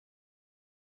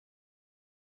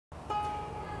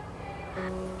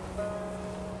Good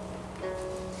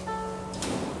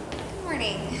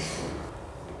morning.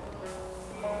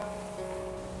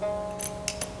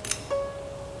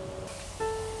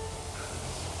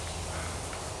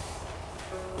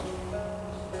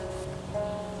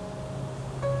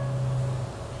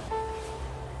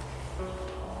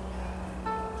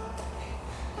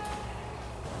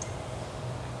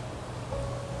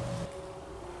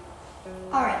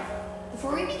 Alright,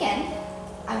 before we begin,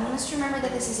 I want us to remember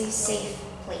that this is a safe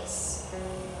place.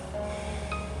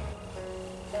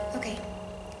 Okay,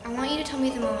 I want you to tell me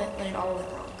the moment when it all went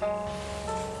wrong.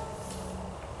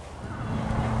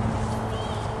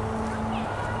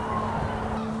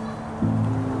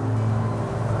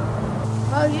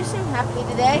 Oh, you seem happy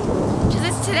today. Because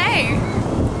it's today.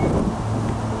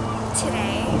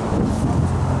 Today?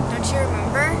 Don't you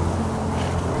remember?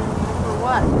 For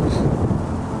what?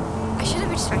 I should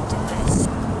have expected this.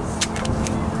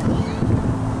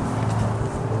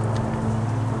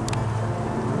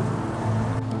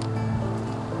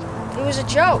 It was a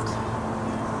joke.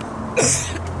 If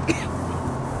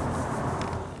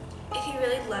he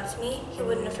really loved me, he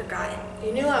wouldn't have forgotten.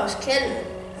 You knew I was kidding.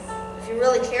 If you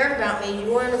really cared about me,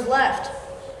 you wouldn't have left.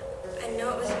 I know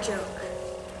it was a joke.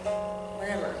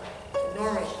 Whatever.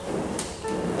 Ignore me.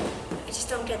 I just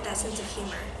don't get that sense of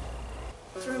humor.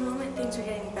 For a moment, things were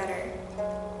getting better.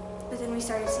 But then we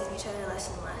started seeing each other less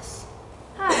and less.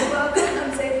 Hi, welcome.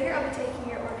 I'm Xavier. I'll be taking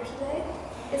your order today.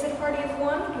 Is it a party of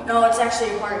one? No, it's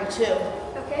actually a party of two.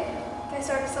 Okay. Can I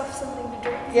start us off with something to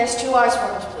drink? Yes, 2 ice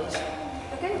waters, please.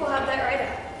 Okay, we'll have that right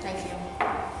out. Thank you.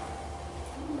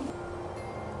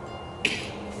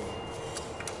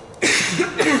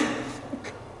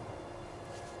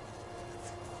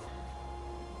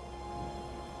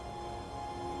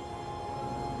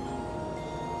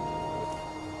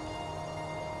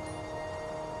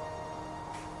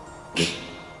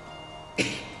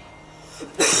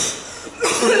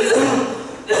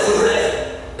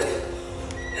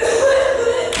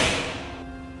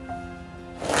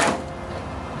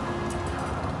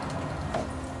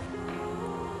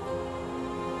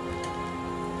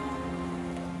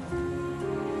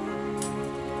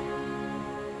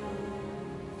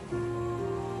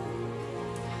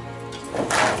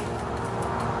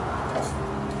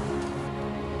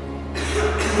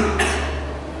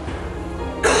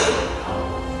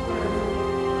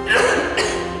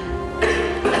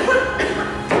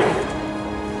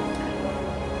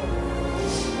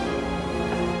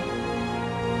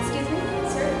 Excuse me,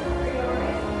 sir? Are you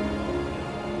alright?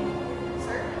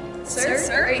 Sir?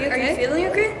 Sir, are you feeling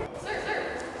okay? Sir!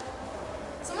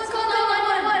 Someone call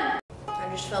 911! I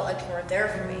just felt like you weren't there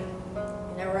for me.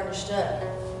 You never understood.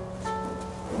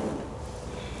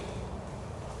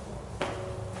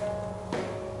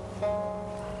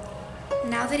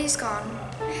 Now that he's gone,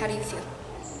 how do you feel?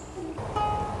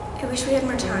 I wish we had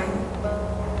more time,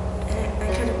 and I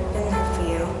could have been there for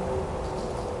you.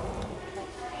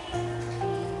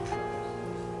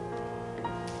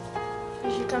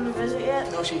 Did she come to visit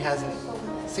yet? No, she hasn't.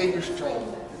 Save your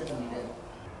strength. You're gonna need it.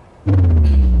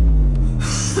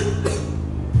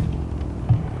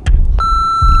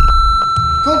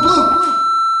 Go blue!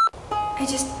 I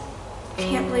just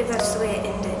can't believe that's the way it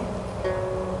ended.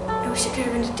 I wish it could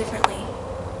have ended differently.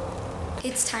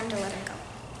 It's time to let him go.